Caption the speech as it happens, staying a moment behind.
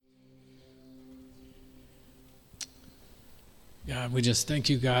God, we just thank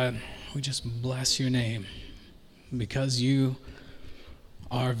you, God. We just bless your name because you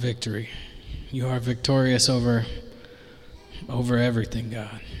are victory. You are victorious over everything,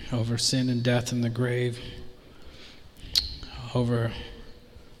 God, over sin and death and the grave, over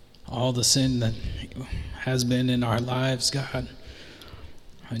all the sin that has been in our lives, God.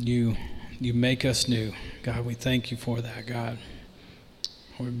 And you make us new. God, we thank you for that, God.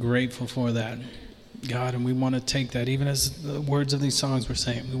 We're grateful for that, God, and we want to take that, even as the words of these songs were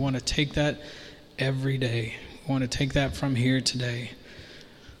saying, we want to take that every day. We want to take that from here today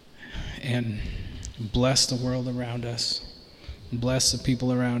and bless the world around us, bless the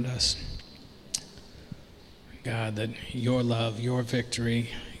people around us. God, that your love, your victory,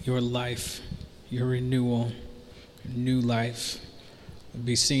 your life, your renewal, your new life would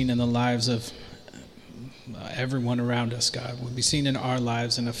be seen in the lives of everyone around us, God, would be seen in our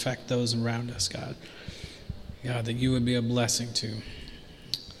lives and affect those around us, God. God, that you would be a blessing to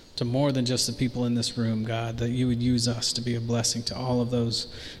more than just the people in this room, God, that you would use us to be a blessing to all of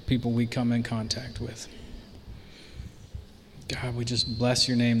those people we come in contact with. God, we just bless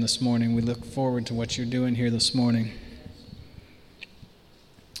your name this morning. We look forward to what you're doing here this morning.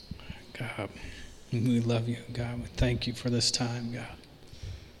 God, we love you, God. We thank you for this time, God.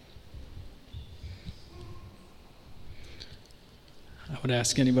 I would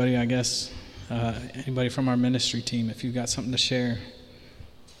ask anybody, I guess, anybody from our ministry team, if you've got something to share,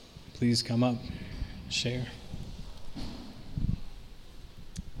 please come up, share.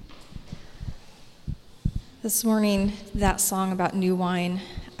 This morning, that song about new wine,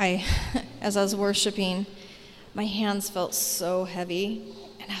 as I was worshiping, my hands felt so heavy.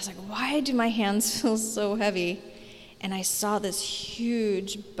 And I was like, why do my hands feel so heavy? And I saw this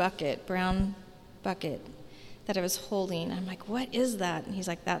huge bucket, brown bucket, that I was holding. I'm like, what is that? And he's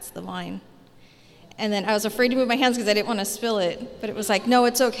like, that's the wine. And then I was afraid to move my hands because I didn't want to spill it. But it was like, no,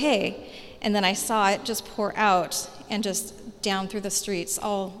 it's okay. And then I saw it just pour out and just down through the streets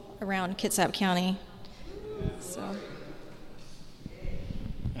all around Kitsap County. So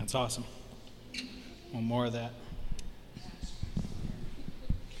That's awesome. Want more of that?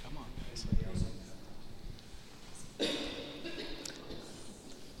 Come on, guys.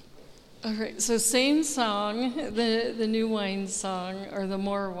 All right, so same song, the new wine song, or the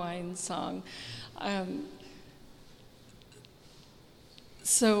more wine song.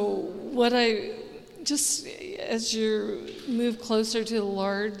 So what just as you move closer to the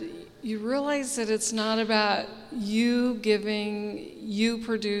Lord, you realize that it's not about you giving, you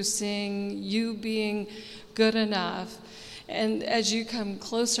producing, you being good enough. And as you come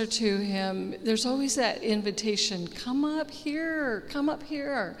closer to him, there's always that invitation, come up here, come up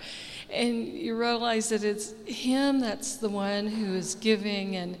here. And you realize that it's him that's the one who is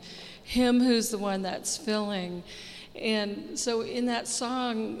giving and him who's the one that's filling. And so in that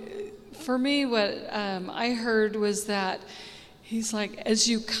song, for me, what I heard was that he's like, as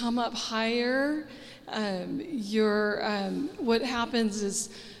you come up higher, what happens is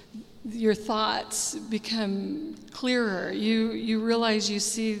your thoughts become clearer. You realize, you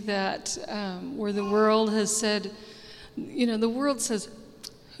see that where the world has said, the world says,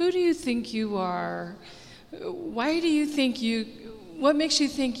 who do you think you are? Why do you think what makes you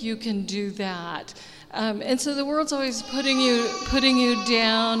think you can do that? And so the world's always putting you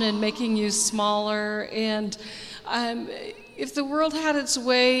down and making you smaller. And if the world had its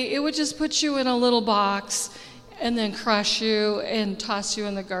way, it would just put you in a little box and then crush you and toss you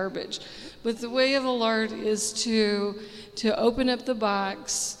in the garbage. But the way of the Lord is to open up the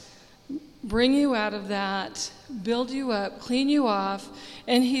box, bring you out of that, build you up, clean you off,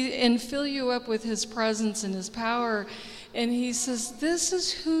 and fill you up with his presence and his power. And he says, this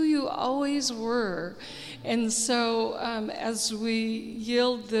is who you always were. And so as we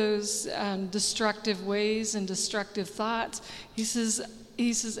yield those destructive ways and destructive thoughts, he says,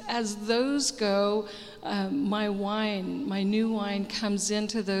 as those go, my new wine comes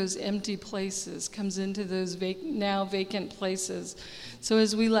into those empty places, comes into those now vacant places. So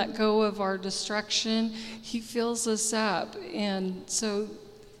as we let go of our destruction, he fills us up. And so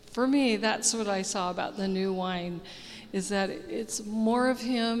for me, that's what I saw about the new wine, is that it's more of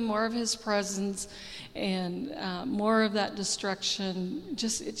him, more of his presence, and more of that destruction. It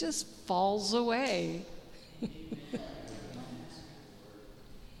just falls away.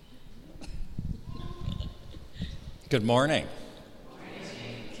 Good morning.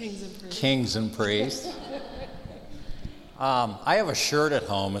 Kings and priests. Kings and priests. I have a shirt at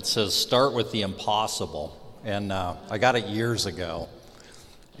home. It says, "Start with the impossible," and I got it years ago.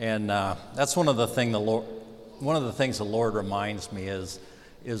 And that's one of the things the Lord reminds me is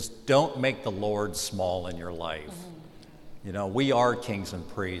don't make the Lord small in your life. You know, we are kings and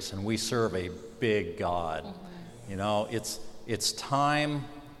priests, and we serve a big God. You know, it's time,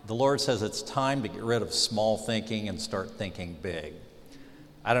 the Lord says it's time to get rid of small thinking and start thinking big.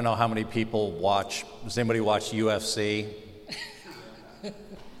 I don't know how many people does anybody watch UFC?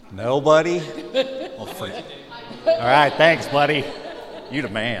 Nobody? Well, all right, thanks, buddy. You the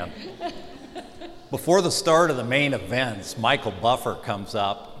man. Before the start of the main events, Michael Buffer comes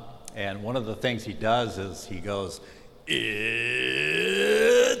up, and one of the things he does is he goes, "It's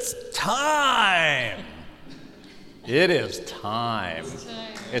time." It is time.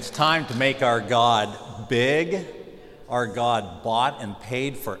 It's time to make our God big. Our God bought and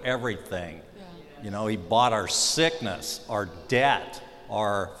paid for everything. Yeah. You know, he bought our sickness, our debt,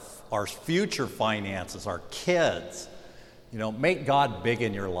 our future finances, our kids. You know, make God big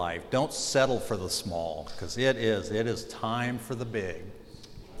in your life. Don't settle for the small, because it is time for the big.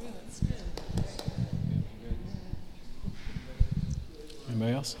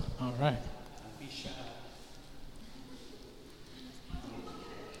 Anybody else? All right.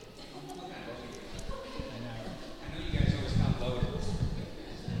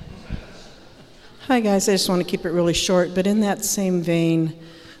 Hi guys, I just want to keep it really short, but in that same vein,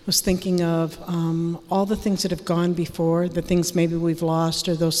 I was thinking of all the things that have gone before, the things maybe we've lost,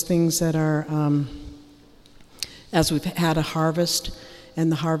 or those things that are, as we've had a harvest,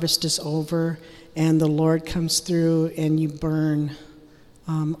 and the harvest is over, and the Lord comes through and you burn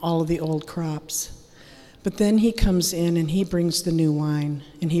all of the old crops. But then he comes in and he brings the new wine,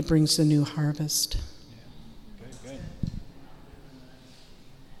 and he brings the new harvest.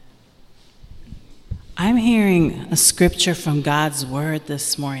 I'm hearing a scripture from God's word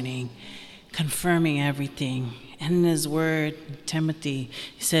this morning, confirming everything. And in his word, Timothy,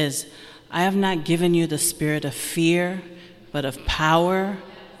 he says, I have not given you the spirit of fear, but of power,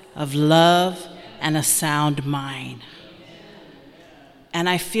 of love, and a sound mind. And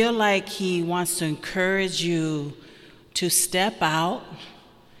I feel like he wants to encourage you to step out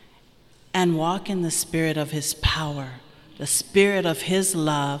and walk in the spirit of his power, the spirit of his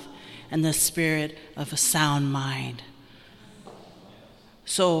love, and the spirit of a sound mind.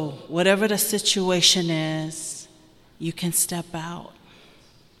 So whatever the situation is, you can step out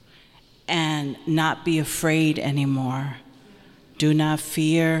and not be afraid anymore. Do not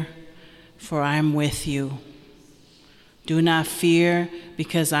fear, for I'm with you. Do not fear,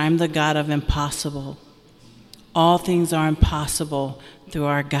 because I'm the God of impossible. All things are impossible through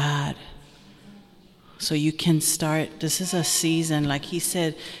our God. So you can start, this is a season, like he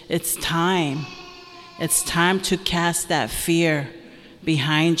said, it's time. It's time to cast that fear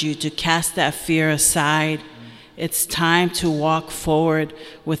behind you, to cast that fear aside. It's time to walk forward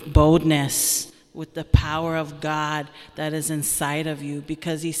with boldness, with the power of God that is inside of you,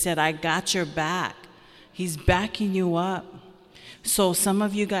 because he said, I got your back. He's backing you up. So some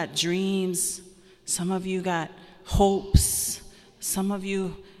of you got dreams, some of you got hopes, some of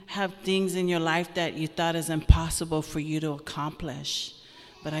you have things in your life that you thought is impossible for you to accomplish.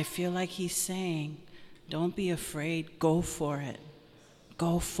 But I feel like he's saying, don't be afraid, go for it.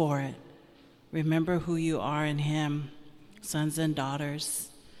 Go for it. Remember who you are in him, sons and daughters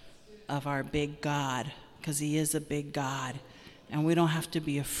of our big God, because he is a big God. And we don't have to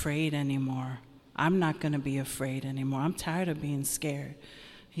be afraid anymore. I'm not going to be afraid anymore. I'm tired of being scared.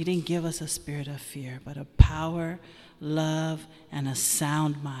 He didn't give us a spirit of fear, but a power, love, and a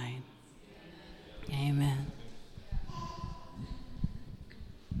sound mind. Amen.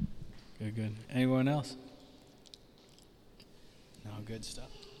 Good. Anyone else? No, good stuff.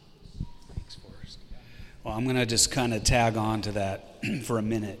 Thanks, Forrest. Well, I'm going to just kind of tag on to that for a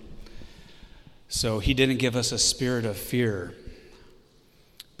minute. So he didn't give us a spirit of fear,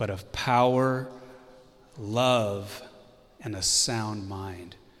 but of power, love, and a sound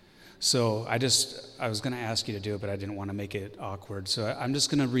mind. So I was going to ask you to do it, but I didn't want to make it awkward. So I'm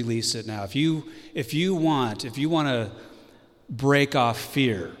just going to release it now. If you want to break off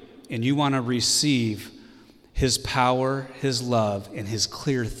fear and you want to receive his power, his love, and his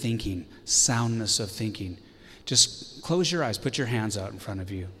clear thinking, soundness of thinking, just close your eyes, put your hands out in front of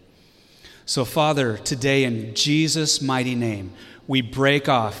you. So Father, today in Jesus' mighty name, we break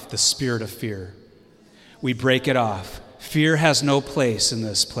off the spirit of fear. We break it off. Fear has no place in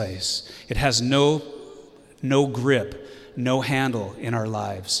this place. It has no grip, no handle in our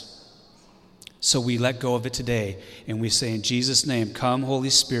lives. So we let go of it today, and we say in Jesus' name, come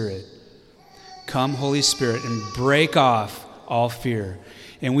Holy Spirit, and break off all fear.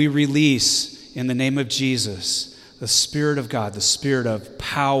 And we release in the name of Jesus the Spirit of God, the Spirit of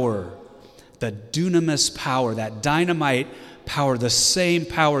power, the dunamis power, that dynamite power, the same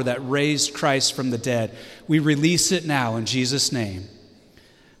power that raised Christ from the dead. We release it now in Jesus' name.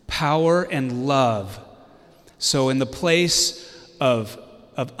 Power and love. So in the place of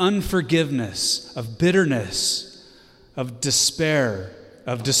unforgiveness, of bitterness, of despair,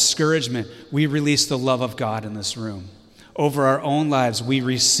 of discouragement, we release the love of God in this room. Over our own lives, we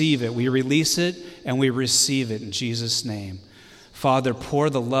receive it. We release it and we receive it in Jesus' name. Father, pour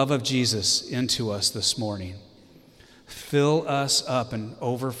the love of Jesus into us this morning. Fill us up and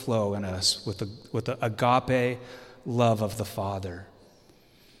overflow in us with the agape love of the Father.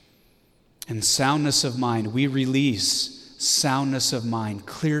 And soundness of mind, we release soundness of mind,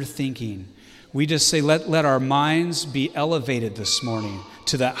 clear thinking. We just say, let our minds be elevated this morning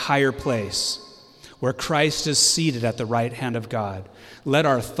to that higher place where Christ is seated at the right hand of God. Let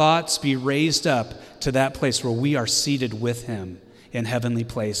our thoughts be raised up to that place where we are seated with him in heavenly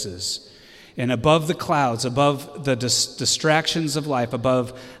places. And above the clouds, above the distractions of life,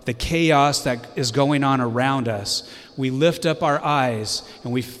 above the chaos that is going on around us, we lift up our eyes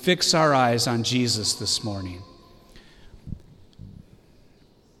and we fix our eyes on Jesus this morning.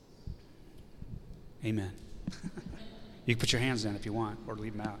 Amen. You can put your hands down if you want, or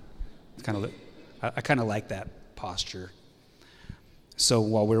leave them out. I kind of like that posture. So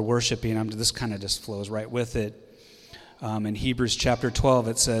while we're worshiping, this kind of just flows right with it. In Hebrews chapter 12,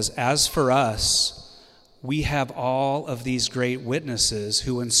 it says, "As for us, we have all of these great witnesses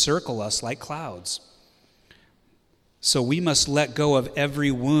who encircle us like clouds. So we must let go of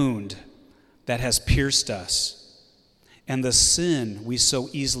every wound that has pierced us and the sin we so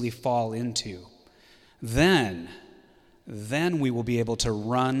easily fall into. Then we will be able to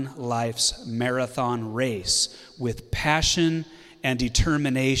run life's marathon race with passion and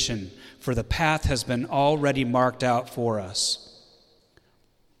determination, for the path has been already marked out for us."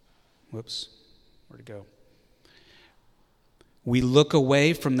 Whoops, where'd it go? "We look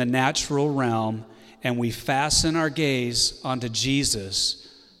away from the natural realm and we fasten our gaze onto Jesus,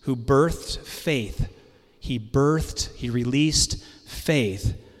 who birthed faith. He released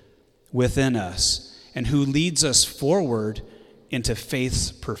faith within us, and who leads us forward into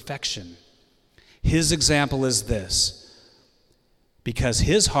faith's perfection. His example is this: because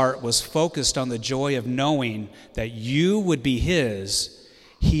his heart was focused on the joy of knowing that you would be his,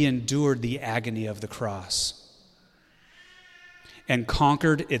 he endured the agony of the cross and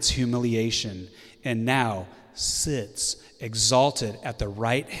conquered its humiliation, and now sits exalted at the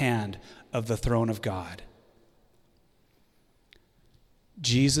right hand of the throne of God."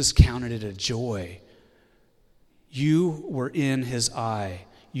 Jesus counted it a joy. You were in his eye.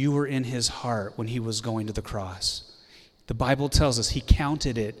 You were in his heart when he was going to the cross. The Bible tells us he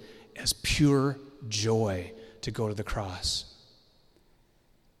counted it as pure joy to go to the cross.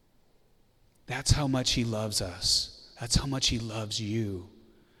 That's how much he loves us. That's how much he loves you.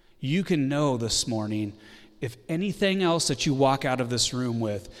 You can know this morning, if anything else that you walk out of this room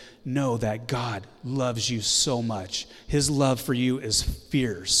with, know that God loves you so much. His love for you is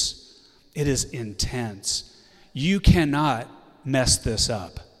fierce. It is intense. You cannot mess this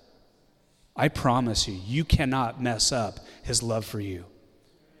up. I promise you, you cannot mess up his love for you.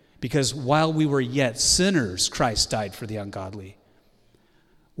 Because while we were yet sinners, Christ died for the ungodly.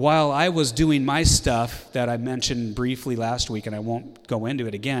 While I was doing my stuff that I mentioned briefly last week, and I won't go into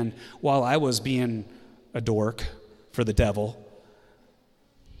it again, while I was being a dork for the devil,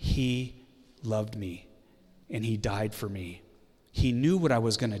 he loved me and he died for me. He knew what I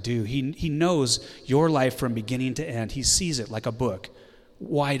was going to do. He knows your life from beginning to end. He sees it like a book,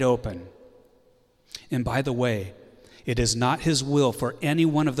 wide open. And by the way, it is not his will for any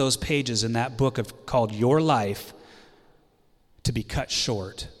one of those pages in that book called Your Life to be cut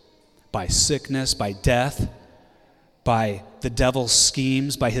short by sickness, by death, by the devil's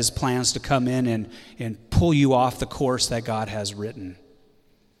schemes, by his plans to come in and pull you off the course that God has written.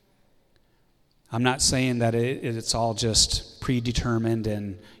 I'm not saying that it's all just predetermined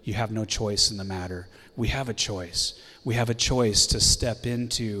and you have no choice in the matter. We have a choice. We have a choice to step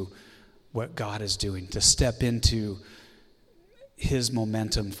into what God is doing, to step into his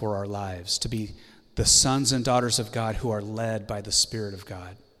momentum for our lives, to be the sons and daughters of God who are led by the Spirit of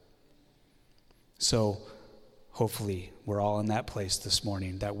God. So hopefully we're all in that place this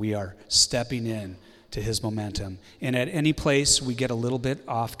morning, that we are stepping in to his momentum. And at any place we get a little bit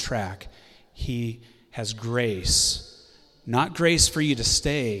off track, he has grace, not grace for you to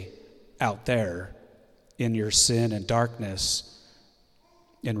stay out there in your sin and darkness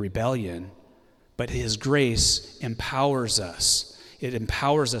and rebellion, but his grace empowers us. It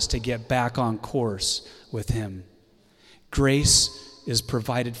empowers us to get back on course with him. Grace is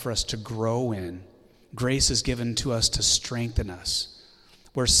provided for us to grow in. Grace is given to us to strengthen us.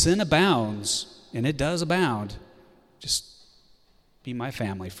 Where sin abounds, and it does abound, just be my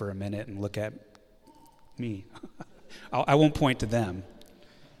family for a minute and look at me. I won't point to them.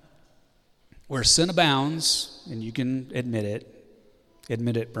 Where sin abounds, and you can admit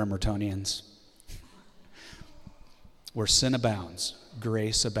it, Bremertonians. Where sin abounds,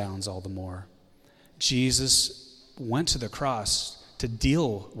 grace abounds all the more. Jesus went to the cross to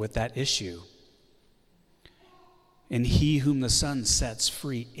deal with that issue. And he whom the Son sets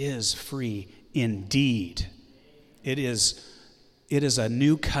free is free indeed. It is a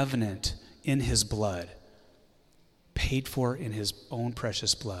new covenant in his blood, paid for in his own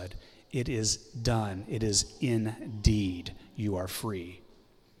precious blood. It is done. It is indeed. You are free.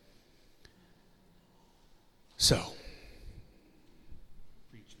 So,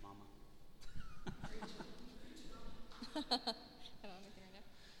 preach, Mama.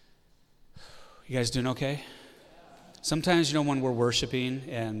 You guys doing okay? Sometimes, when we're worshiping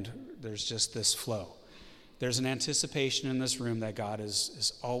and there's just this flow, there's an anticipation in this room that God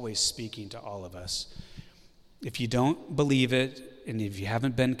is always speaking to all of us. If you don't believe it, and if you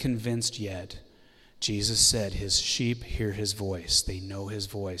haven't been convinced yet, Jesus said his sheep hear his voice. They know his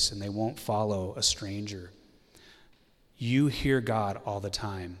voice, and they won't follow a stranger. You hear God all the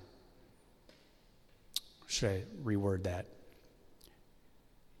time. Should I reword that?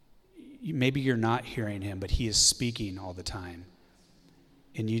 Maybe you're not hearing him, but he is speaking all the time.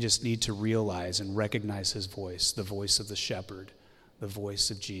 And you just need to realize and recognize his voice, the voice of the shepherd, the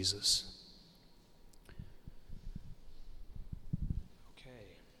voice of Jesus.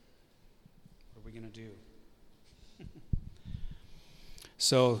 Okay. What are we going to do?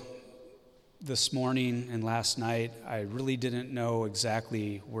 So this morning and last night, I really didn't know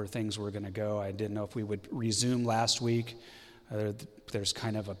exactly where things were going to go. I didn't know if we would resume last week. There's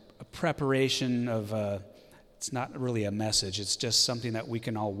kind of a preparation of it's not really a message. It's just something that we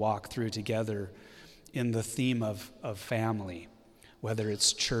can all walk through together in the theme of family, whether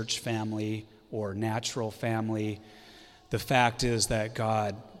it's church family or natural family. The fact is that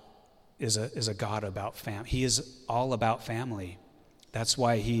God is a God about family. He is all about family. That's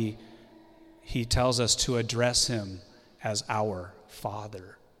why he tells us to address him as our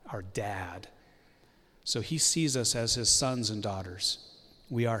Father, our Dad. So he sees us as his sons and daughters.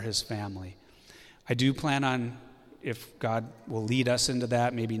 We are his family. I do plan on, if God will lead us into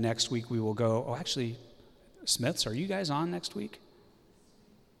that, maybe next week we will go. Oh, actually, Smiths, are you guys on next week?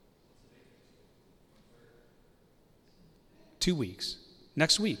 2 weeks.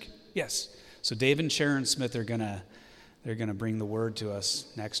 Next week, yes. So Dave and Sharon Smith are they're gonna bring the word to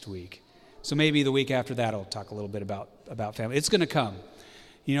us next week. So maybe the week after that I'll talk a little bit about family. It's gonna come.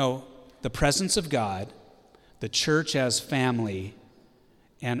 The presence of God, the church as family,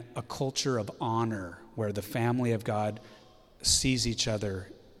 and a culture of honor where the family of God sees each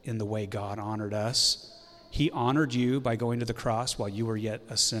other in the way God honored us. He honored you by going to the cross while you were yet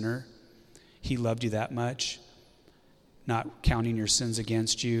a sinner. He loved you that much, not counting your sins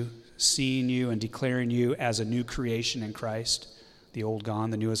against you, seeing you and declaring you as a new creation in Christ. The old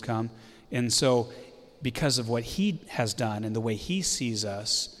gone, the new has come. And so because of what he has done and the way he sees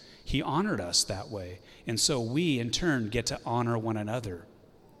us, he honored us that way. And so we, in turn, get to honor one another.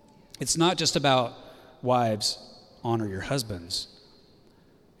 It's not just about wives, honor your husbands.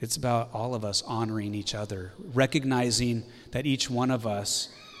 It's about all of us honoring each other, recognizing that each one of us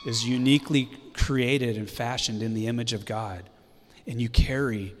is uniquely created and fashioned in the image of God. And you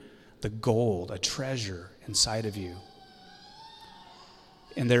carry the gold, a treasure inside of you.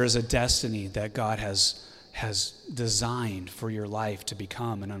 And there is a destiny that God has designed for your life to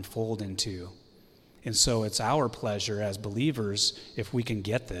become and unfold into. And so it's our pleasure as believers, if we can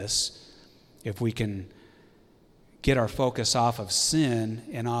get this, if we can get our focus off of sin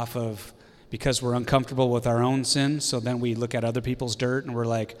and off of, because we're uncomfortable with our own sin, so then we look at other people's dirt and we're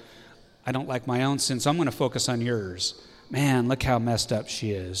like, I don't like my own sin, so I'm going to focus on yours. Man, look how messed up she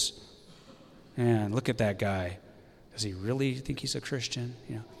is. Man, look at that guy. Does he really think he's a Christian?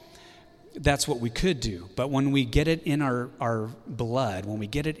 That's what we could do. But when we get it in our blood, when we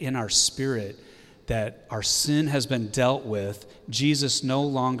get it in our spirit, that our sin has been dealt with, Jesus no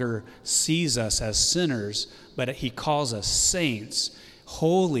longer sees us as sinners, but he calls us saints,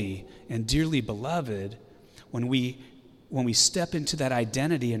 holy and dearly beloved. When we step into that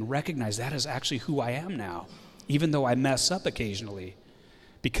identity and recognize that is actually who I am now, even though I mess up occasionally,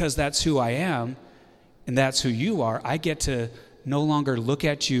 because that's who I am and that's who you are, I get to no longer look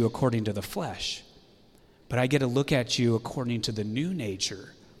at you according to the flesh, but I get to look at you according to the new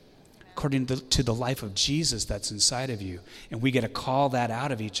nature, according to the life of Jesus that's inside of you. And we get to call that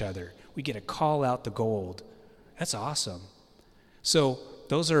out of each other. We get to call out the gold. That's awesome. So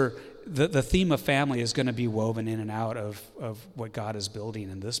those are, the theme of family is going to be woven in and out of what God is building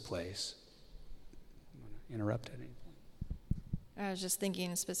in this place. I'm going to interrupt at any point. I was just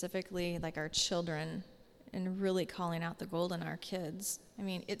thinking specifically like our children and really calling out the gold in our kids. I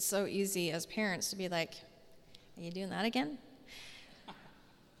mean, it's so easy as parents to be like, are you doing that again?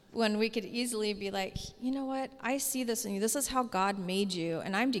 When we could easily be like, you know what, I see this in you. This is how God made you,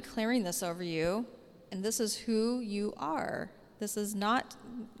 and I'm declaring this over you, and this is who you are. This is not,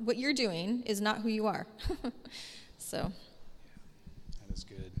 what you're doing is not who you are. So. That is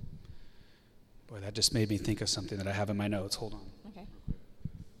good. Boy, that just made me think of something that I have in my notes. Hold on. Okay.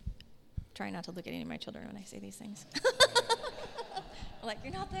 Try not to look at any of my children when I say these things. I'm like,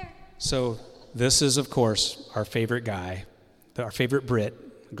 you're not there. So this is, of course, our favorite guy, our favorite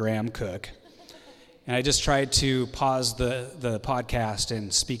Brit, Graham Cook. And I just tried to pause the podcast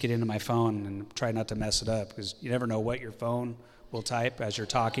and speak it into my phone and try not to mess it up, because you never know what your phone will type as you're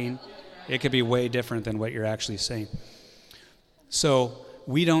talking. It could be way different than what you're actually saying. So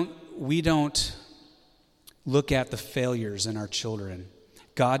we don't look at the failures in our children.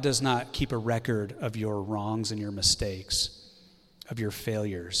 God does not keep a record of your wrongs and your mistakes, of your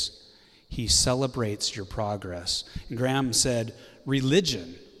failures. He celebrates your progress. And Graham said,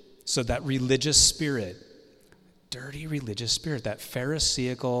 religion, so that religious spirit, dirty religious spirit, that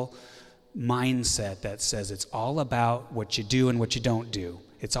Pharisaical mindset that says it's all about what you do and what you don't do.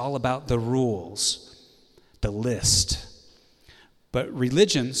 It's all about the rules, the list. But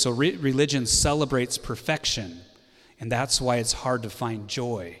religion, religion celebrates perfection, and that's why it's hard to find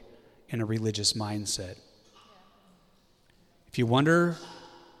joy in a religious mindset. If you wonder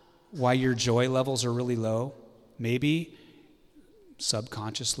why your joy levels are really low, maybe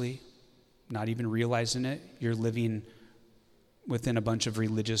subconsciously, not even realizing it, you're living within a bunch of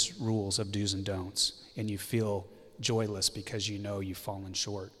religious rules of do's and don'ts, and you feel joyless because you know you've fallen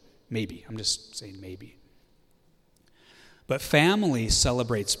short. Maybe. I'm just saying maybe. But family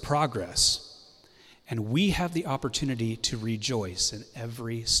celebrates progress, and we have the opportunity to rejoice in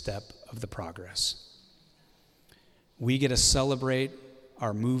every step of the progress. We get to celebrate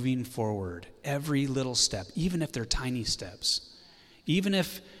our moving forward, every little step, even if they're tiny steps. Even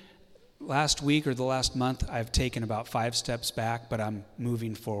if last week or the last month I've taken about 5 steps back, but I'm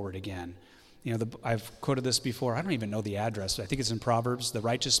moving forward again. You know, I've quoted this before. I don't even know the address. I think it's in Proverbs. The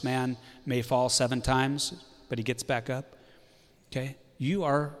righteous man may fall 7 times, but he gets back up. Okay? You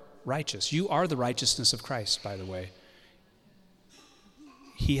are righteous. You are the righteousness of Christ, by the way.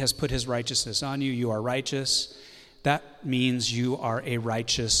 He has put his righteousness on you. You are righteous. That means you are a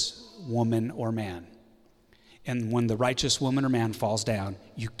righteous woman or man. And when the righteous woman or man falls down,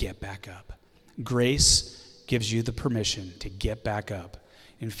 you get back up. Grace gives you the permission to get back up.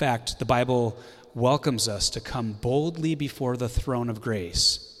 In fact, the Bible welcomes us to come boldly before the throne of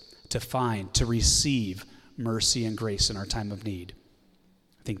grace, to receive mercy and grace in our time of need.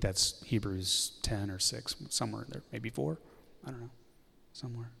 I think that's Hebrews 10 or 6, somewhere there, maybe 4. I don't know,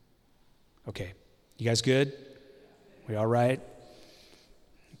 somewhere. Okay, you guys good? We all right?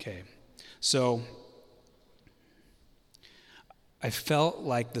 Okay, so I felt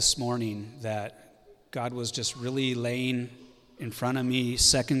like this morning that God was just really laying in front of me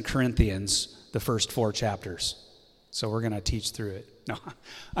 2 Corinthians, the first 4 chapters. So we're going to teach through it. No,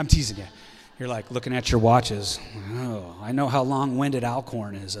 I'm teasing you. You're like looking at your watches. Oh, I know how long-winded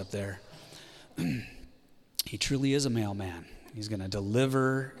Alcorn is up there. He truly is a mailman. He's going to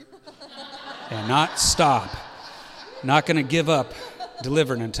deliver and not stop. Not going to give up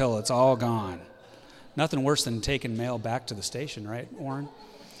delivering until it's all gone. Nothing worse than taking mail back to the station, right, Warren?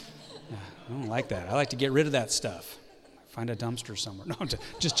 Yeah, I don't like that. I like to get rid of that stuff. Find a dumpster somewhere. No, I'm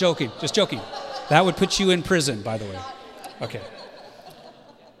just joking. Just joking. That would put you in prison, by the way. Okay.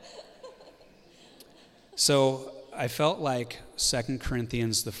 So I felt like 2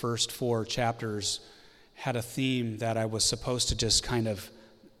 Corinthians, the first 4 chapters, had a theme that I was supposed to just kind of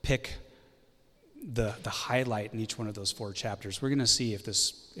pick the highlight in each one of those 4 chapters. We're going to see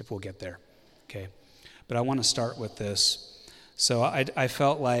if we'll get there. Okay. But I want to start with this. So I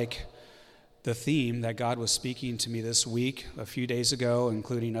felt like the theme that God was speaking to me this week, a few days ago,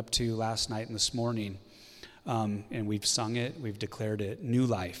 including up to last night and this morning, and we've sung it, we've declared it, new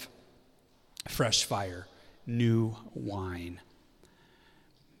life, fresh fire, new wine.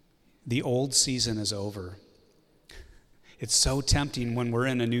 The old season is over. It's so tempting when we're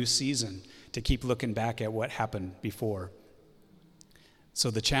in a new season to keep looking back at what happened before. So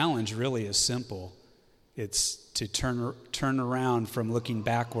the challenge really is simple. It's to turn around from looking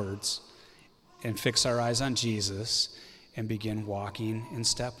backwards and fix our eyes on Jesus and begin walking in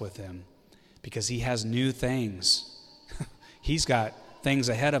step with him, because he has new things. He's got things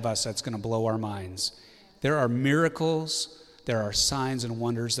ahead of us that's going to blow our minds. There are miracles, there are signs and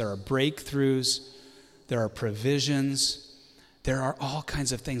wonders, there are breakthroughs, there are provisions, there are all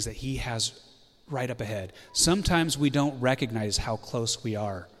kinds of things that he has right up ahead. Sometimes we don't recognize how close we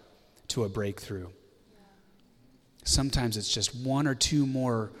are to a breakthrough. Sometimes it's just one or two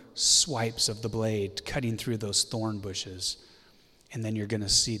more swipes of the blade cutting through those thorn bushes, and then you're going to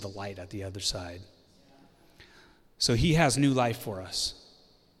see the light at the other side. So he has new life for us.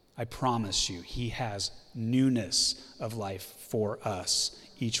 I promise you, he has newness of life for us,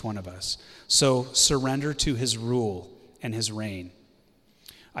 each one of us. So surrender to his rule and his reign.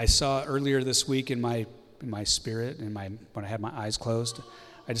 I saw earlier this week in my spirit, when I had my eyes closed,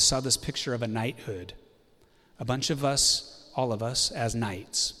 I just saw this picture of a knighthood. A bunch of us, all of us, as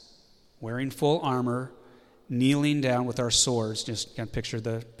knights, wearing full armor, kneeling down with our swords. Just kind of picture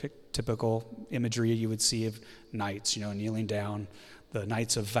the typical imagery you would see of knights, kneeling down, the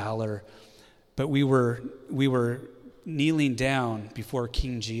knights of valor. But we were kneeling down before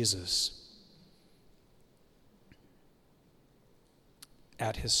King Jesus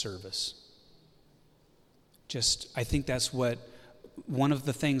at his service. I think that's one of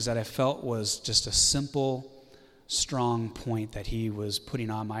the things that I felt was just a simple, strong point that he was putting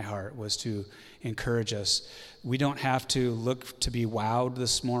on my heart, was to encourage us. We don't have to look to be wowed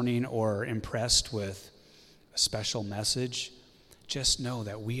this morning or impressed with a special message. Just know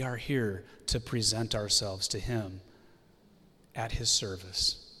that we are here to present ourselves to him at his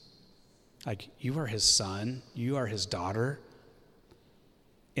service. Like, you are his son, you are his daughter,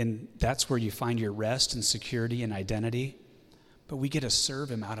 and that's where you find your rest and security and identity. But we get to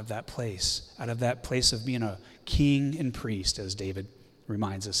serve him out of that place of being a king and priest, as David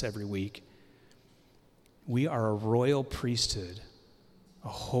reminds us every week. We are a royal priesthood, a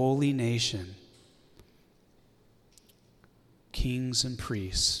holy nation, kings and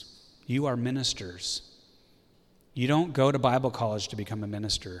priests. You are ministers. You don't go to Bible college to become a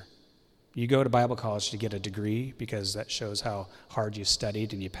minister. You go to Bible college to get a degree because that shows how hard you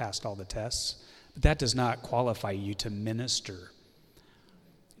studied and you passed all the tests. But that does not qualify you to minister.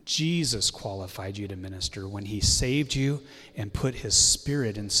 Jesus qualified you to minister when he saved you and put his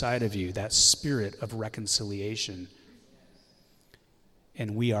spirit inside of you, that spirit of reconciliation.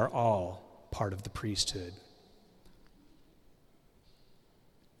 And we are all part of the priesthood.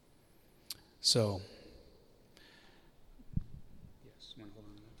 So, yes, you want to hold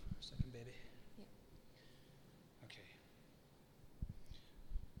on to that for a second, baby? Okay.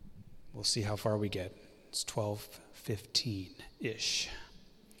 We'll see how far we get. It's 12:15-ish.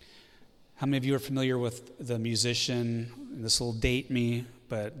 How many of you are familiar with the musician, and this will date me,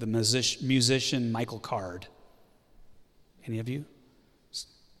 but the musician Michael Card? Any of you?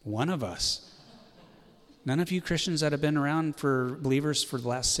 One of us. None of you Christians that have been around for believers for the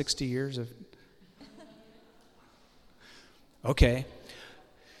last 60 years have... Okay.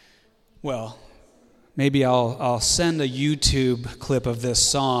 Well, maybe I'll send a YouTube clip of this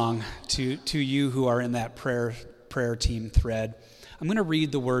song to you who are in that prayer team thread. I'm going to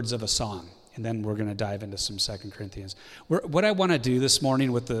read the words of a song, and then we're going to dive into some 2 Corinthians. What I want to do this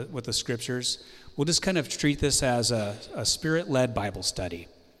morning with the scriptures, we'll just kind of treat this as a spirit-led Bible study.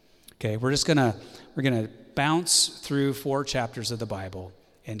 Okay, we're going to bounce through 4 chapters of the Bible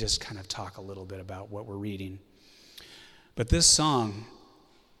and just kind of talk a little bit about what we're reading. But this song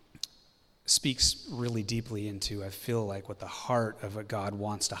speaks really deeply into, I feel like, what the heart of what God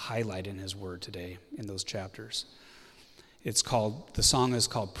wants to highlight in his word today in those chapters. The song is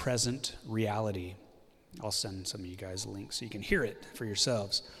called Present Reality. I'll send some of you guys a link so you can hear it for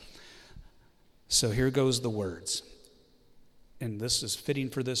yourselves. So here goes the words. And this is fitting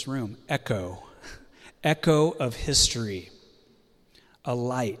for this room. Echo. Echo of history. A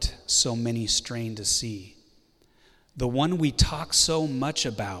light so many strain to see. The one we talk so much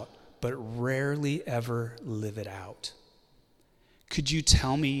about, but rarely ever live it out. Could you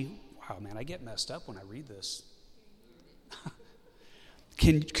tell me, wow, man, I get messed up when I read this.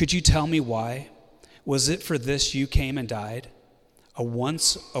 Could you tell me why? Was it for this you came and died? A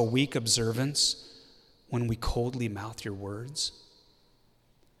once-a-week observance when we coldly mouth your words?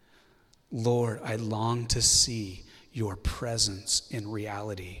 Lord, I long to see your presence in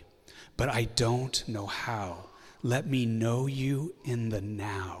reality, but I don't know how. Let me know you in the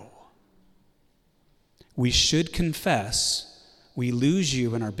now. We should confess we lose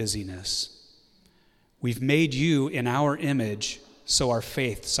you in our busyness. We've made you in our image, so our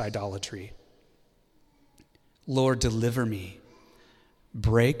faith's idolatry. Lord, deliver me.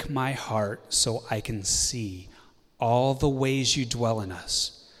 Break my heart so I can see all the ways you dwell in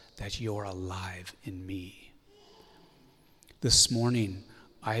us, that you're alive in me. This morning,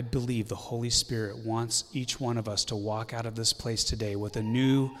 I believe the Holy Spirit wants each one of us to walk out of this place today with a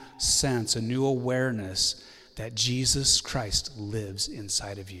new sense, a new awareness that Jesus Christ lives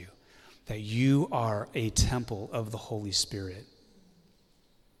inside of you, that you are a temple of the Holy Spirit.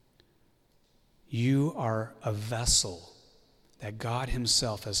 You are a vessel that God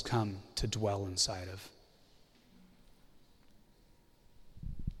himself has come to dwell inside of.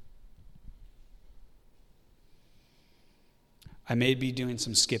 I may be doing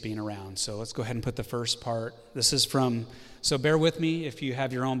some skipping around, so let's go ahead and put the first part. This is from, so bear with me. If you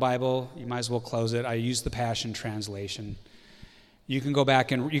have your own Bible, you might as well close it. I use the Passion Translation. You can go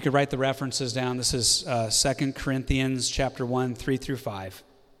back and you can write the references down. This is 2 Corinthians chapter 1, 3 through 5.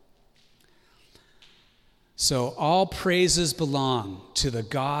 So all praises belong to the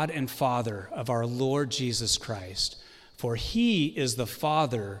God and Father of our Lord Jesus Christ, for he is the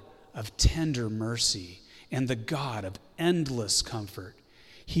Father of tender mercy and the God of endless comfort.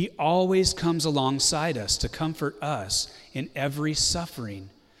 He always comes alongside us to comfort us in every suffering,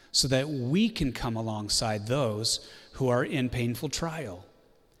 so that we can come alongside those who are in painful trial.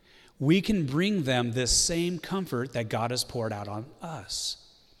 We can bring them this same comfort that God has poured out on us.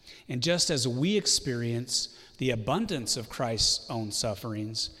 And just as we experience the abundance of Christ's own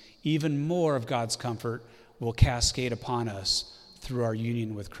sufferings, even more of God's comfort will cascade upon us through our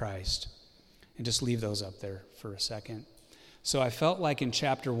union with Christ. And just leave those up there for a second. So I felt like in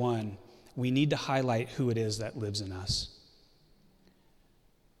chapter 1, we need to highlight who it is that lives in us.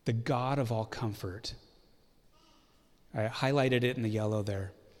 The God of all comfort. I highlighted it in the yellow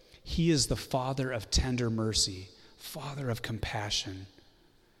there. He is the Father of tender mercy, Father of compassion,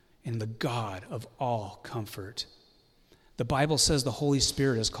 and the God of all comfort. The Bible says the Holy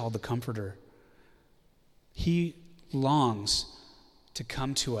Spirit is called the Comforter. He longs to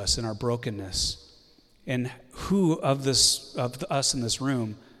come to us in our brokenness. And who of us in this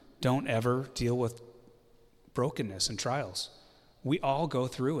room don't ever deal with brokenness and trials? We all go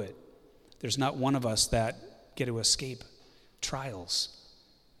through it. There's not one of us that get to escape trials.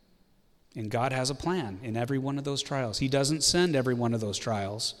 And God has a plan in every one of those trials. He doesn't send every one of those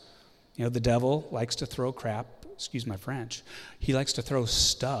trials. You know, the devil likes to throw crap, excuse my French, he likes to throw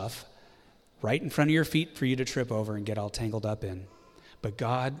stuff right in front of your feet for you to trip over and get all tangled up in. But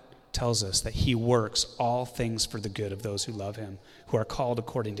God tells us that he works all things for the good of those who love him, who are called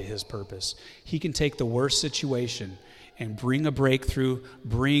according to his purpose. He can take the worst situation and bring a breakthrough,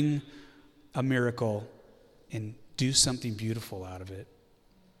 bring a miracle, and do something beautiful out of it.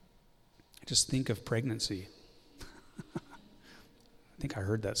 Just think of pregnancy. I think I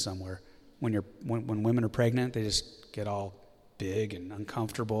heard that somewhere. When women are pregnant, they just get all big and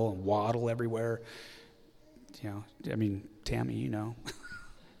uncomfortable and waddle everywhere. You know, I mean, Tammy, you know,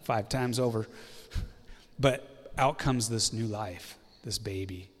 5 times over. But out comes this new life, this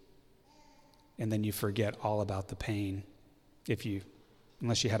baby. And then you forget all about the pain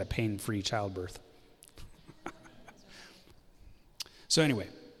unless you had a pain-free childbirth. So anyway,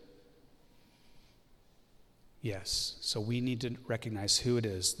 yes, so we need to recognize who it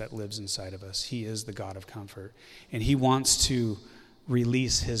is that lives inside of us. He is the God of comfort. And he wants to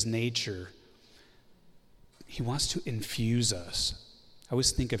release his nature. He wants to infuse us. I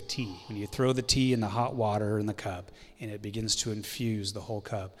always think of tea. When you throw the tea in the hot water in the cup, and it begins to infuse the whole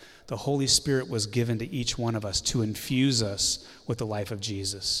cup. The Holy Spirit was given to each one of us to infuse us with the life of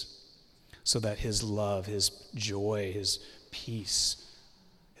Jesus, so that his love, his joy, his peace,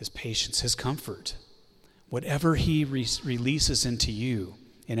 his patience, his comfort, whatever he releases into you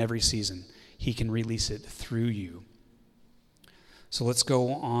in every season, he can release it through you. So let's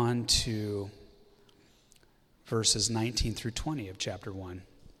go on to verses 19 through 20 of chapter 1.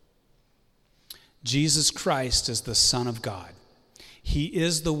 Jesus Christ is the Son of God. He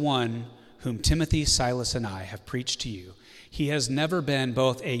is the one whom Timothy, Silas, and I have preached to you. He has never been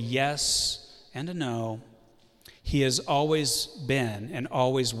both a yes and a no. He has always been and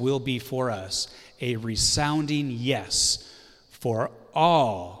always will be for us a resounding yes for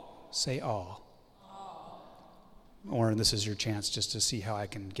all. Say all. Or this is your chance just to see how I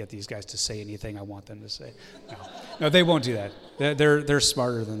can get these guys to say anything I want them to say. No, they won't do that. They're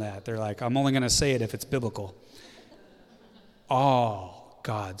smarter than that. They're like, I'm only going to say it if it's biblical. All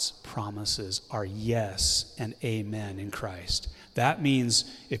God's promises are yes and amen in Christ. That means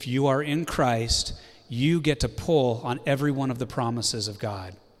if you are in Christ, you get to pull on every one of the promises of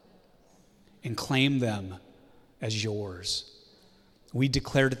God and claim them as yours. We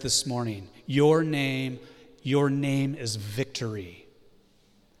declared it this morning. Your name is victory.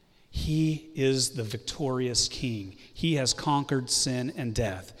 He is the victorious king. He has conquered sin and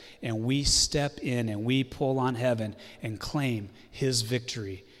death. And we step in and we pull on heaven and claim his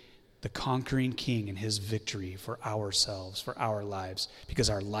victory, the conquering king and his victory for ourselves, for our lives, because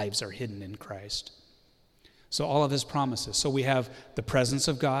our lives are hidden in Christ. So all of his promises. So we have the presence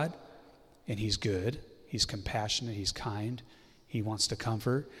of God, and he's good, he's compassionate, he's kind, he wants to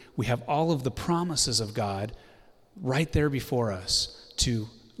comfort. We have all of the promises of God right there before us to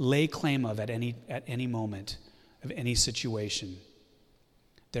lay claim of at any moment of any situation.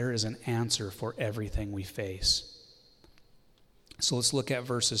 There is an answer for everything we face. So let's look at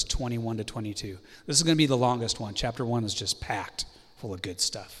verses 21 to 22. This is going to be the longest one. Chapter 1 is just packed full of good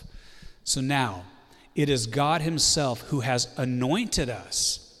stuff. So now, it is God himself who has anointed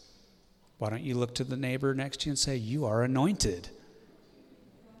us. Why don't you look to the neighbor next to you and say, you are anointed.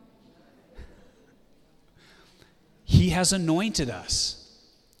 He has anointed us.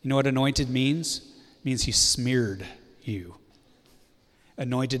 You know what anointed means? It means he smeared you.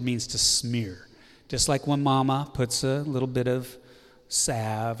 Anointed means to smear. Just like when mama puts a little bit of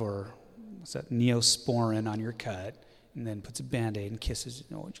salve or what's that, Neosporin on your cut and then puts a Band-Aid and kisses, it's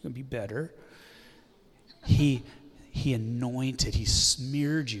going to be better. He anointed, he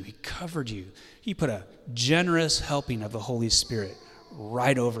smeared you, he covered you. He put a generous helping of the Holy Spirit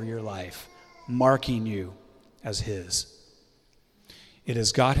right over your life, marking you as his. It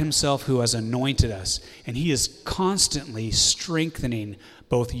is God himself who has anointed us, and he is constantly strengthening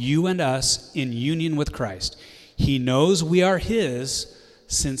both you and us in union with Christ. He knows we are his,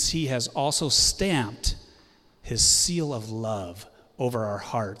 since he has also stamped his seal of love over our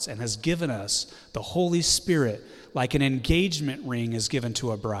hearts and has given us the Holy Spirit like an engagement ring is given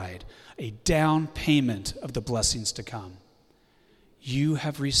to a bride, a down payment of the blessings to come. You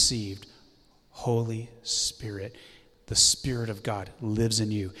have received Holy Spirit. The Spirit of God lives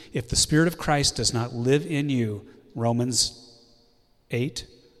in you. If the Spirit of Christ does not live in you, Romans 8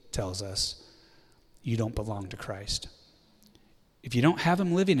 tells us, you don't belong to Christ. If you don't have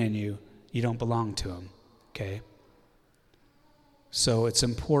him living in you, you don't belong to him, okay? So it's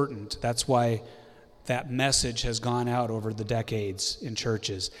important. That's why that message has gone out over the decades in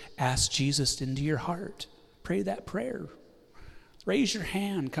churches. Ask Jesus into your heart. Pray that prayer. Raise your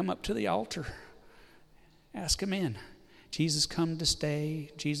hand. Come up to the altar. Ask him in. Jesus come to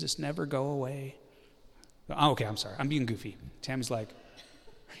stay. Jesus never go away. Oh, okay, I'm sorry. I'm being goofy. Tammy's like,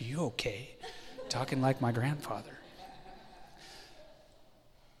 are you okay? Talking like my grandfather.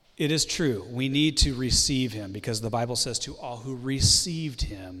 It is true. We need to receive him because the Bible says to all who received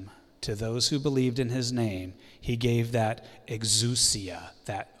him, to those who believed in his name, he gave that exousia,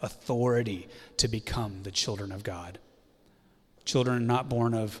 that authority to become the children of God. Children not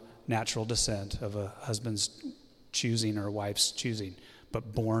born of natural descent, of a husband's choosing or a wife's choosing,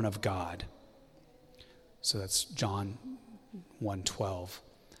 but born of God. So that's John 1:12.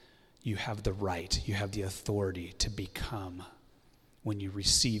 You have the right, you have the authority to become when you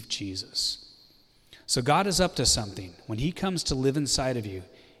receive Jesus. So God is up to something. When he comes to live inside of you,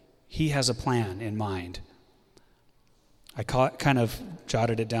 he has a plan in mind. I kind of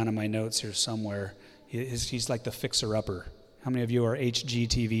jotted it down in my notes here somewhere. He's like the fixer-upper. How many of you are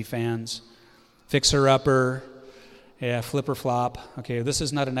HGTV fans? Fixer-upper, yeah, Flipper-Flop. Okay, this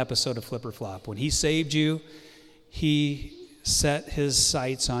is not an episode of Flipper-Flop. When he saved you, he set his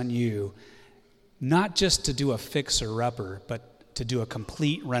sights on you, not just to do a fixer-upper, but to do a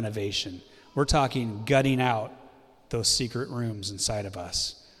complete renovation. We're talking gutting out those secret rooms inside of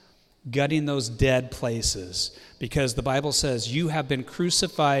us, gutting those dead places, because the Bible says you have been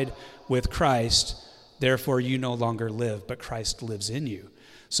crucified with Christ, therefore you no longer live, but Christ lives in you.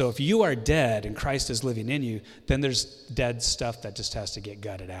 So if you are dead and Christ is living in you, then there's dead stuff that just has to get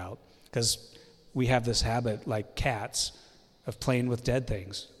gutted out, because we have this habit, like cats, of playing with dead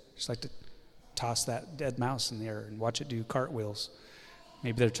things. Just like to toss that dead mouse in the air and watch it do cartwheels.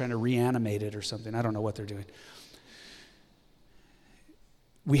 Maybe they're trying to reanimate it or something. I don't know what they're doing.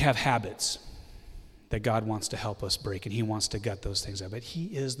 We have habits that God wants to help us break, and he wants to gut those things out. But he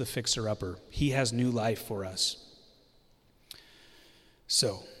is the fixer-upper. He has new life for us.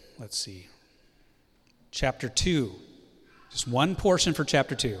 So, let's see. Chapter 2. Just one portion for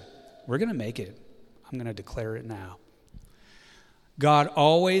chapter 2. We're going to make it. I'm going to declare it now. God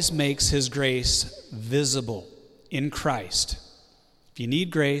always makes his grace visible in Christ. If you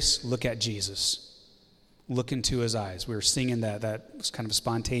need grace, look at Jesus. Look into his eyes. We were singing that. That was kind of a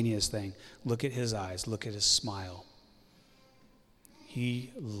spontaneous thing. Look at his eyes. Look at his smile.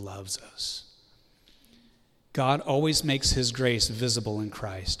 He loves us. God always makes his grace visible in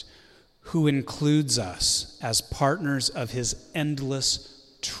Christ, who includes us as partners of his endless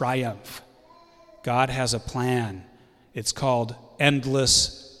triumph. God has a plan. It's called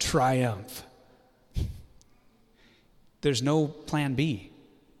endless triumph. There's no plan B.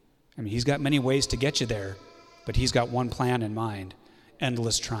 I mean, he's got many ways to get you there, but he's got one plan in mind,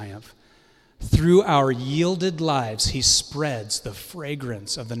 endless triumph. Through our yielded lives, he spreads the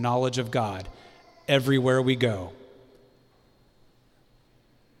fragrance of the knowledge of God everywhere we go.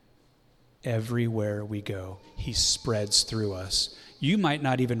 Everywhere we go, he spreads through us. You might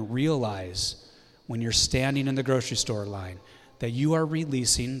not even realize when you're standing in the grocery store line that you are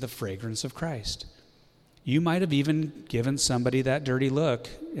releasing the fragrance of Christ. You might have even given somebody that dirty look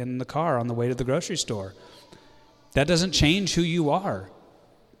in the car on the way to the grocery store. That doesn't change who you are.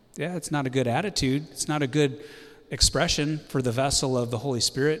 Yeah, it's not a good attitude. It's not a good expression for the vessel of the Holy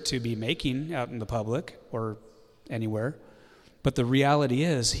Spirit to be making out in the public or anywhere. But the reality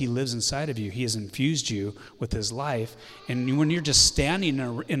is, he lives inside of you. He has infused you with his life. And when you're just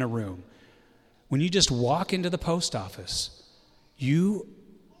standing in a room, when you just walk into the post office, you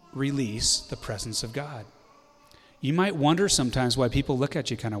release the presence of God. You might wonder sometimes why people look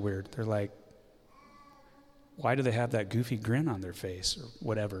at you kind of weird. They're like, why do they have that goofy grin on their face or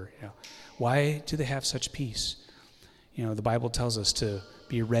whatever? You know, why do they have such peace? You know, the Bible tells us to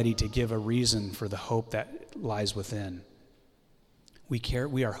be ready to give a reason for the hope that lies within.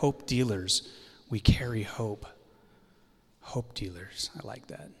 We are hope dealers. We carry hope. Hope dealers. I like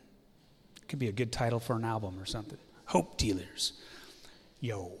that. It could be a good title for an album or something. Hope dealers.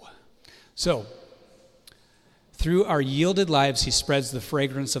 Yo. So, through our yielded lives, he spreads the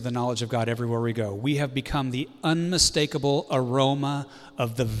fragrance of the knowledge of God everywhere we go. We have become the unmistakable aroma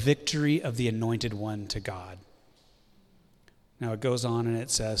of the victory of the Anointed One to God. Now it goes on and it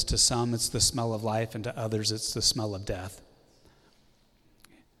says, to some it's the smell of life, and to others it's the smell of death.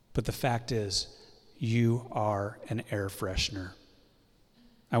 But the fact is, you are an air freshener.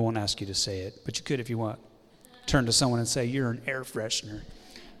 I won't ask you to say it, but you could if you want. Turn to someone and say, you're an air freshener.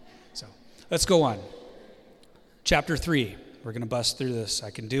 So let's go on. Chapter 3. We're going to bust through this. I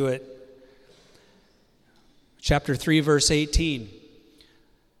can do it. Chapter 3, verse 18.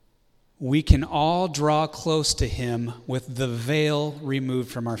 We can all draw close to him with the veil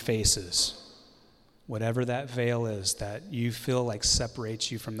removed from our faces. Whatever that veil is that you feel like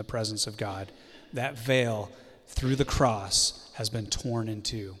separates you from the presence of God, that veil through the cross has been torn in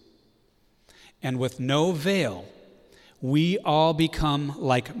two. And with no veil, we all become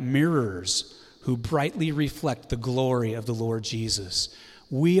like mirrors who brightly reflect the glory of the Lord Jesus.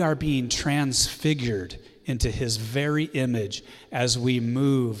 We are being transfigured into his very image as we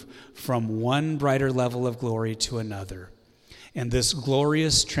move from one brighter level of glory to another. And this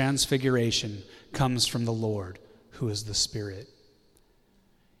glorious transfiguration comes from the Lord, who is the Spirit.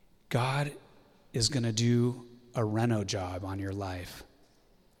 God is going to do a reno job on your life.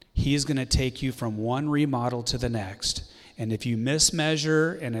 He is going to take you from one remodel to the next. And if you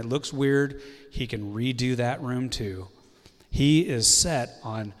mismeasure and it looks weird, he can redo that room too. He is set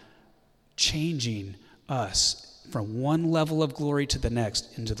on changing us from one level of glory to the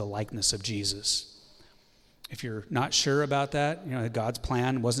next into the likeness of Jesus. If you're not sure about that, you know, God's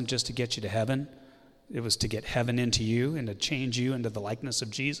plan wasn't just to get you to heaven. It was to get heaven into you and to change you into the likeness of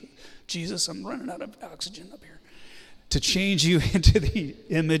Jesus. Jesus, I'm running out of oxygen up here. To change you into the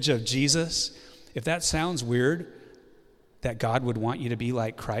image of Jesus. If that sounds weird, that God would want you to be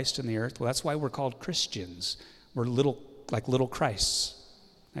like Christ in the earth, well, that's why we're called Christians. We're like little Christs.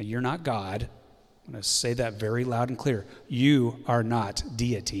 Now, you're not God. I'm going to say that very loud and clear. You are not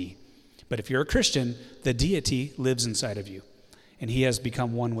deity. But if you're a Christian, the deity lives inside of you. And he has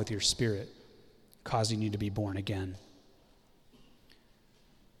become one with your spirit, causing you to be born again.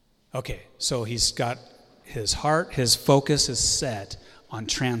 Okay, so he's got his heart, his focus is set on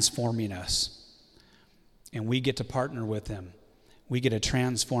transforming us. And we get to partner with him. We get to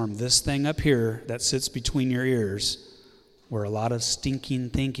transform this thing up here that sits between your ears, where a lot of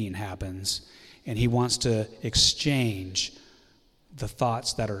stinking thinking happens, and he wants to exchange the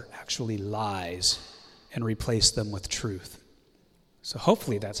thoughts that are actually lies and replace them with truth. So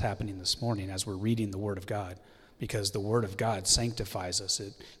hopefully that's happening this morning as we're reading the Word of God, because the Word of God sanctifies us.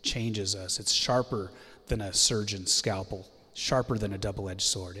 It changes us. It's sharper than a surgeon's scalpel, sharper than a double-edged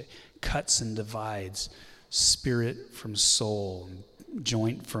sword. It cuts and divides spirit from soul,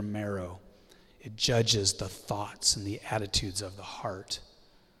 joint from marrow. It judges the thoughts and the attitudes of the heart.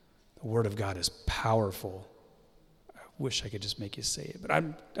 The Word of God is powerful. I wish I could just make you say it, but I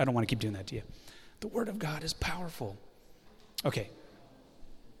don't want to keep doing that to you. The Word of God is powerful. Okay.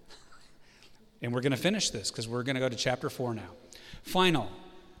 And we're going to finish this because we're going to go to chapter 4 now. Final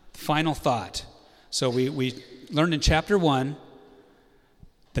thought. So we learned in chapter 1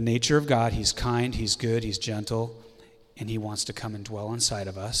 The nature of God, he's kind, he's good, he's gentle, and he wants to come and dwell inside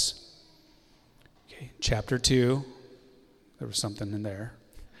of us. Okay, chapter 2, there was something in there.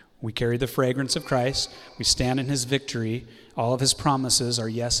 We carry the fragrance of Christ. We stand in his victory. All of his promises are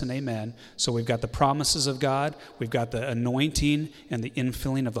yes and amen. So we've got the promises of God. We've got the anointing and the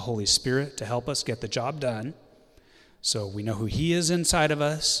infilling of the Holy Spirit to help us get the job done. So we know who he is inside of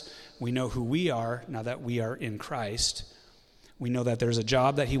us. We know who we are now that we are in Christ. We know that there's a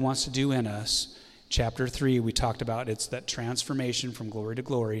job that he wants to do in us. Chapter 3, we talked about it's that transformation from glory to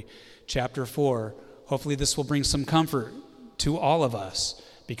glory. Chapter 4, hopefully this will bring some comfort to all of us,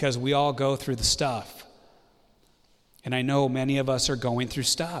 because we all go through the stuff. And I know many of us are going through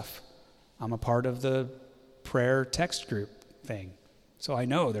stuff. I'm a part of the prayer text group thing. So I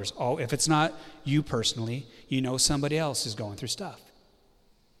know if it's not you personally, you know somebody else is going through stuff.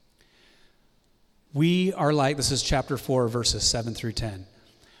 We are like, this is chapter 4, verses 7 through 10.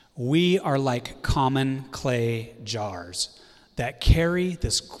 We are like common clay jars that carry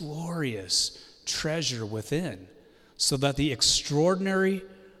this glorious treasure within, so that the extraordinary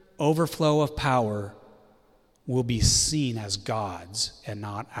overflow of power will be seen as God's and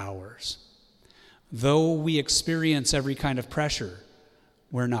not ours. Though we experience every kind of pressure,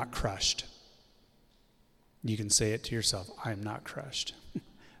 we're not crushed. You can say it to yourself, I am not crushed.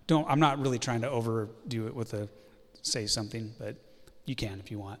 I'm not really trying to overdo it say something, but you can if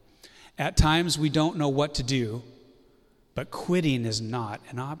you want. At times we don't know what to do, but quitting is not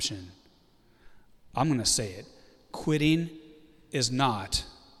an option. I'm going to say it. Quitting is not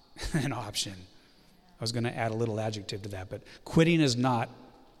an option. I was going to add a little adjective to that, but quitting is not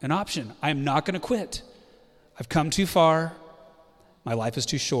an option. I am not going to quit. I've come too far. My life is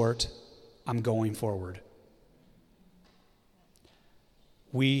too short. I'm going forward.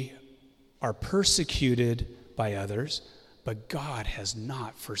 We are persecuted by others, but God has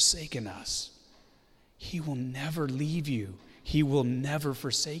not forsaken us. He will never leave you. He will never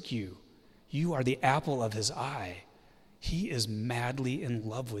forsake you. You are the apple of his eye. He is madly in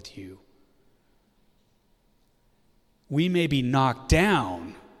love with you. We may be knocked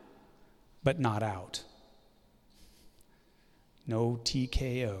down, but not out. No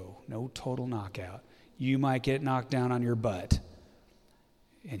TKO, no total knockout. You might get knocked down on your butt,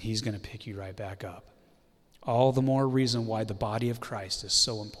 and he's going to pick you right back up. All the more reason why the body of Christ is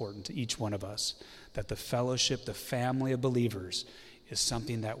so important to each one of us, that the fellowship, the family of believers, is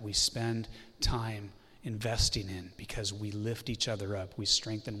something that we spend time investing in, because we lift each other up, we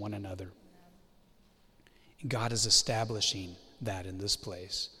strengthen one another. God is establishing that in this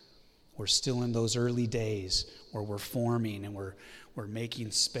place. We're still in those early days where we're forming and we're making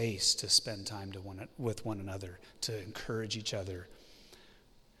space to spend time with one another, to encourage each other.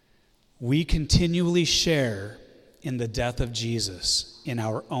 We continually share in the death of Jesus in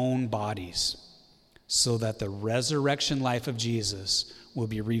our own bodies, so that the resurrection life of Jesus will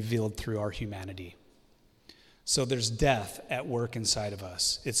be revealed through our humanity. So there's death at work inside of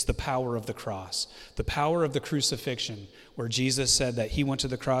us. It's the power of the cross, the power of the crucifixion, where Jesus said that he went to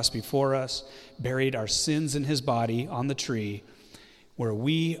the cross before us, buried our sins in his body on the tree, where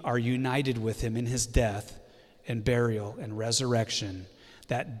we are united with him in his death and burial and resurrection.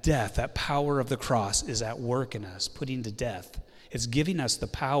 That death, that power of the cross is at work in us, putting to death. It's giving us the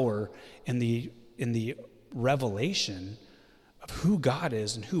power in the revelation of who God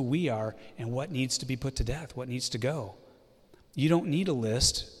is and who we are and what needs to be put to death, what needs to go. You don't need a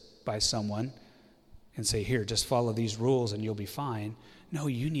list by someone and say, here, just follow these rules and you'll be fine. No,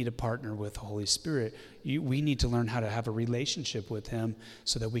 you need to partner with the Holy Spirit. We need to learn how to have a relationship with him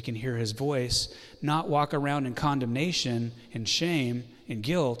so that we can hear his voice, not walk around in condemnation and shame and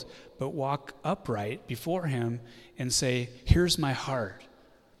guilt, but walk upright before him and say, here's my heart.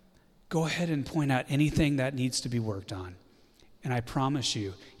 Go ahead and point out anything that needs to be worked on. And I promise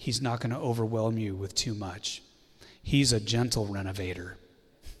you, he's not going to overwhelm you with too much. He's a gentle renovator.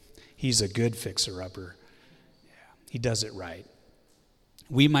 He's a good fixer-upper. Yeah, he does it right.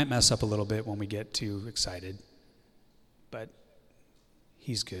 We might mess up a little bit when we get too excited, but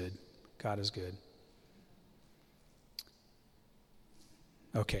he's good. God is good.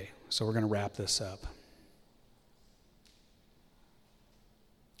 Okay, so we're going to wrap this up.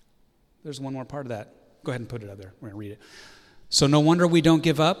 There's one more part of that. Go ahead and put it up there. We're going to read it. So no wonder we don't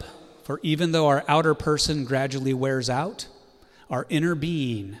give up, for even though our outer person gradually wears out, our inner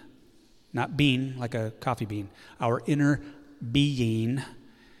being, not bean like a coffee bean, our inner being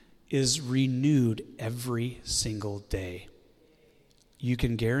is renewed every single day. You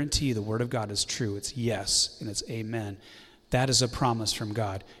can guarantee the word of God is true. It's yes and it's amen. That is a promise from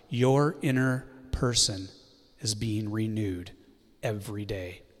God. Your inner person is being renewed every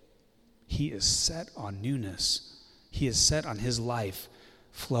day. He is set on newness. He is set on his life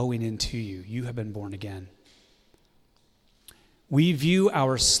flowing into you. You have been born again. We view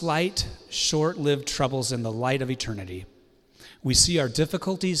our slight, short-lived troubles in the light of eternity. We see our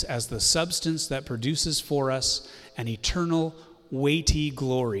difficulties as the substance that produces for us an eternal, weighty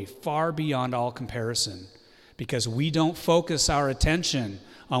glory far beyond all comparison, because we don't focus our attention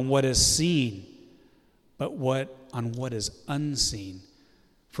on what is seen, but on what is unseen.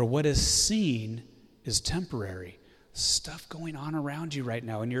 For what is seen is temporary. Stuff going on around you right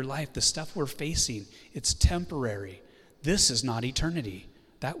now in your life, the stuff we're facing, it's temporary. This is not eternity.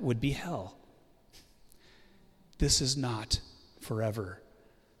 That would be hell. This is not forever.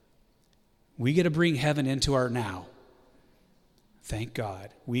 We get to bring heaven into our now. Thank God.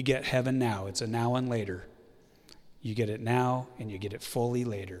 We get heaven now. It's a now and later. You get it now and you get it fully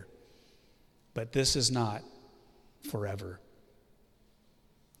later. But this is not forever.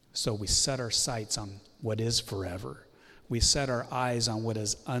 So we set our sights on what is forever. We set our eyes on what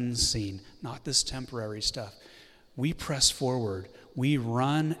is unseen, not this temporary stuff. We press forward. We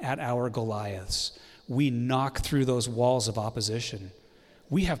run at our Goliaths. We knock through those walls of opposition.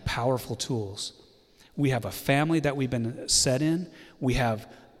 We have powerful tools. We have a family that we've been set in. We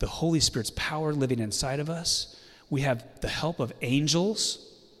have the Holy Spirit's power living inside of us. We have the help of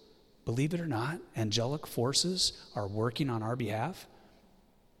angels. Believe it or not, angelic forces are working on our behalf.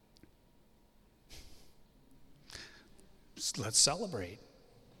 Let's celebrate.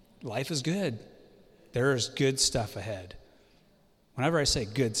 Life is good. There is good stuff ahead. Whenever I say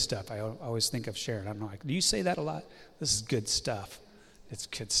good stuff, I always think of Sharon. I'm like, do you say that a lot? This is good stuff. It's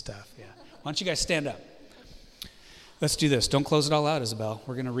good stuff, yeah. Why don't you guys stand up? Let's do this. Don't close it all out, Isabel.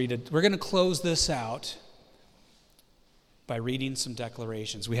 We're going to read it. We're going to close this out by reading some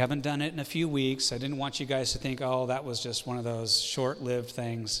declarations. We haven't done it in a few weeks. I didn't want you guys to think, oh, that was just one of those short-lived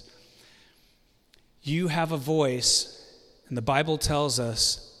things. You have a voice, and the Bible tells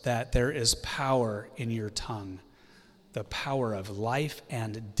us that there is power in your tongue. The power of life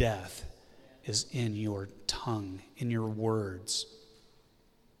and death is in your tongue, in your words.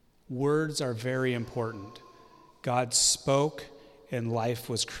 Words are very important. God spoke and life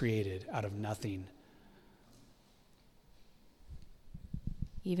was created out of nothing.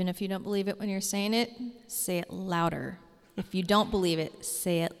 Even if you don't believe it when you're saying it, say it louder. If you don't believe it,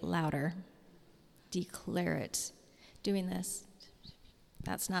 say it louder. Declare it. Doing this.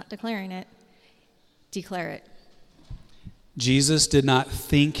 That's not declaring it. Declare it. Jesus did not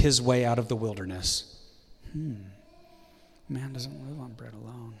think his way out of the wilderness. Man doesn't live on bread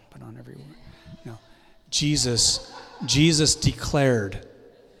alone, but on every word. No. Jesus declared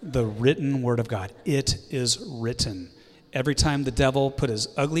the written word of God. It is written. Every time the devil put his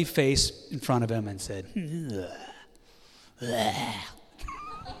ugly face in front of him and said,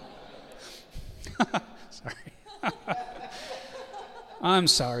 sorry. I'm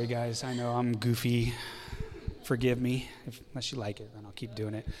sorry, guys. I know I'm goofy. Forgive me. Unless you like it, then I'll keep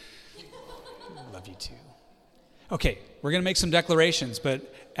doing it. I love you too. Okay, we're going to make some declarations,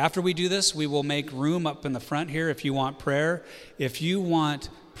 but after we do this, we will make room up in the front here if you want prayer. If you want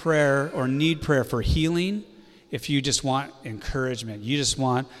prayer or need prayer for healing, if you just want encouragement, you just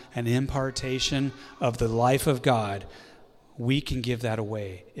want an impartation of the life of God, we can give that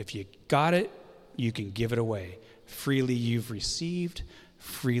away. If you got it, you can give it away. Freely you've received,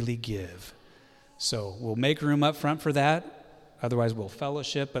 freely give. So we'll make room up front for that. Otherwise, we'll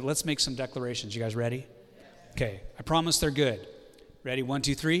fellowship. But let's make some declarations. You guys ready? Okay. I promise they're good. Ready? 1,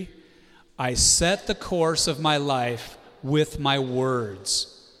 2, 3. I set the course of my life with my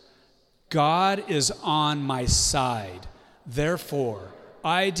words. God is on my side. Therefore,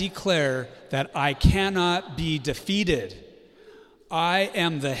 I declare that I cannot be defeated. I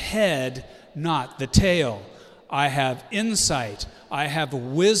am the head, not the tail. I have insight, I have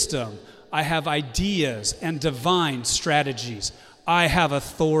wisdom, I have ideas and divine strategies. I have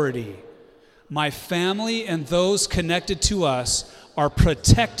authority. My family and those connected to us are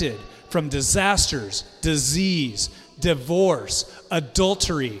protected from disasters, disease, divorce,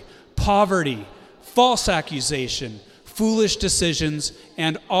 adultery, poverty, false accusation, foolish decisions,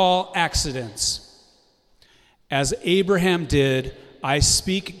 and all accidents. As Abraham did, I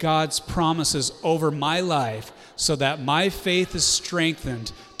speak God's promises over my life so that my faith is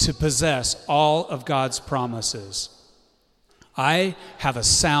strengthened to possess all of God's promises. I have a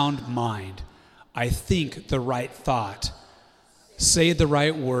sound mind. I think the right thought, say the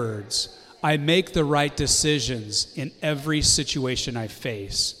right words. I make the right decisions in every situation I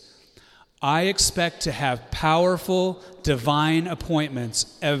face. I expect to have powerful, divine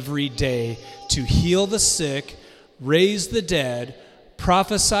appointments every day to heal the sick, raise the dead,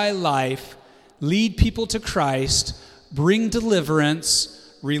 prophesy life, lead people to Christ, bring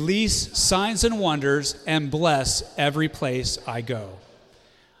deliverance, release signs and wonders, and bless every place I go.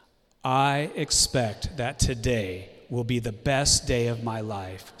 I expect that today will be the best day of my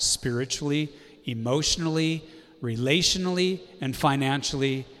life, spiritually, emotionally, relationally, and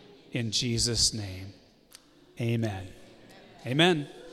financially, in Jesus' name. Amen. Amen.